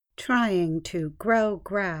Trying to grow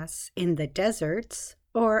grass in the deserts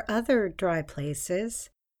or other dry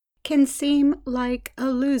places can seem like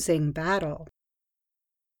a losing battle.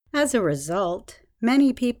 As a result,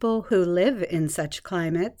 many people who live in such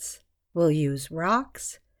climates will use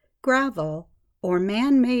rocks, gravel, or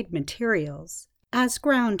man-made materials as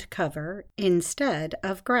ground cover instead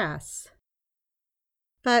of grass.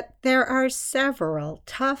 But there are several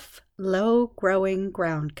tough, low-growing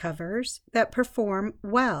ground covers that perform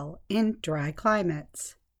well in dry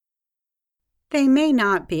climates. They may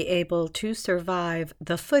not be able to survive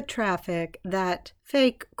the foot traffic that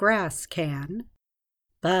fake grass can,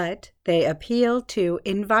 but they appeal to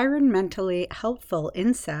environmentally helpful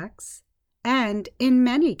insects and, in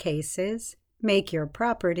many cases, make your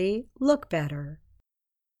property look better.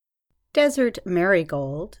 Desert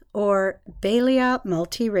marigold, or Dahlia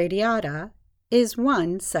multiradiata, is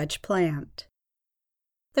one such plant.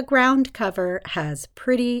 The ground cover has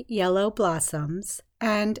pretty yellow blossoms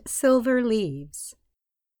and silver leaves.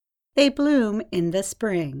 They bloom in the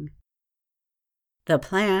spring. The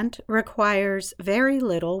plant requires very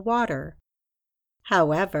little water.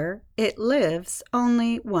 However, it lives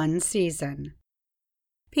only one season.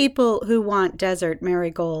 People who want desert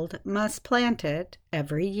marigold must plant it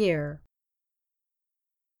every year.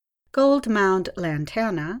 Gold mound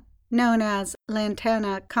lantana, known as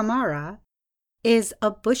Lantana camara, is a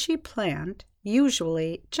bushy plant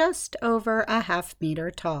usually just over a half-meter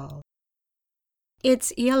tall.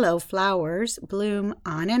 Its yellow flowers bloom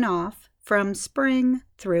on and off from spring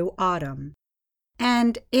through autumn,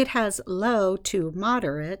 and it has low to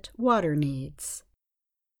moderate water needs.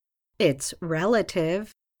 Its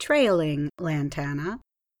relative, trailing lantana,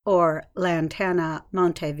 or Lantana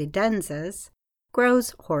montevidensis,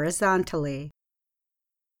 grows horizontally.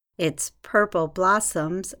 Its purple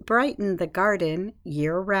blossoms brighten the garden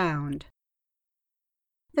year-round.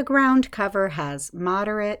 The ground cover has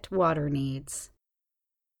moderate water needs.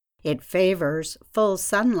 It favors full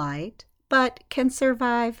sunlight, but can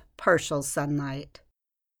survive partial sunlight.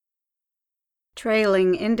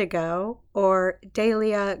 Trailing indigo, or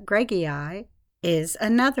Dahlia gregii, is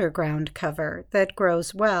another ground cover that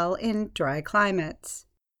grows well in dry climates.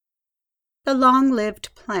 The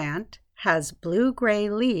long-lived plant has blue-gray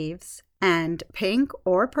leaves and pink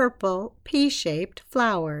or purple pea-shaped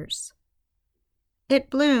flowers. It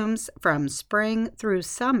blooms from spring through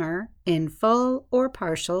summer in full or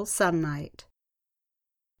partial sunlight.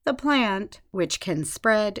 The plant, which can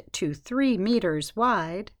spread to 3 meters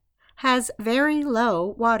wide, has very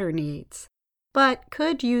low water needs, but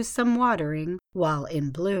could use some watering while in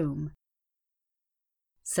bloom.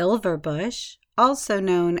 Silverbush, also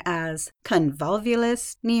known as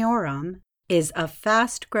Convolvulus neorum, is a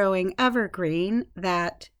fast-growing evergreen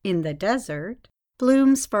that, in the desert,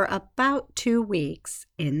 blooms for about 2 weeks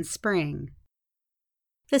in spring.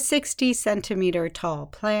 The 60-centimeter tall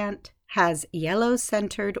plant has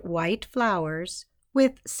yellow-centered white flowers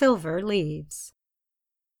with silver leaves.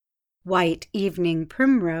 White evening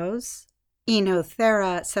primrose,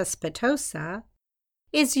 Enothera cespitosa,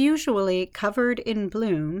 is usually covered in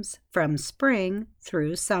blooms from spring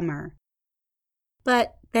through summer.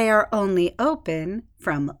 But they are only open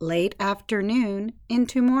from late afternoon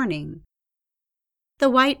into morning. The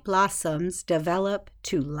white blossoms develop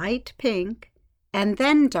to light pink and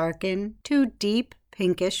then darken to deep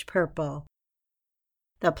pinkish purple.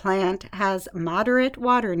 The plant has moderate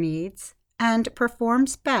water needs and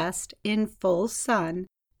performs best in full sun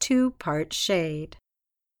to part shade.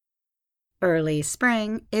 Early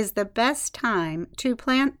spring is the best time to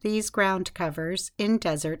plant these ground covers in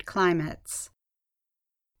desert climates.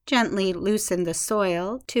 Gently loosen the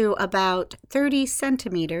soil to about 30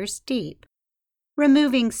 centimeters deep,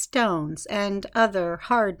 removing stones and other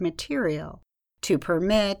hard material to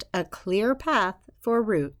permit a clear path for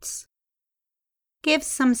roots. Give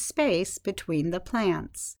some space between the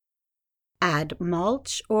plants. Add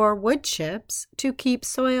mulch or wood chips to keep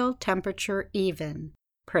soil temperature even,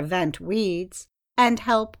 prevent weeds, and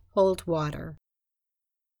help hold water.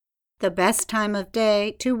 The best time of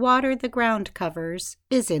day to water the ground covers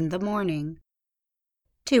is in the morning.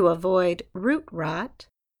 To avoid root rot,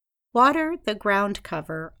 water the ground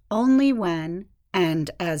cover only when, and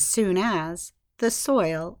as soon as, the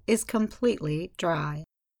soil is completely dry.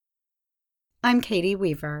 I'm Katie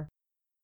Weaver.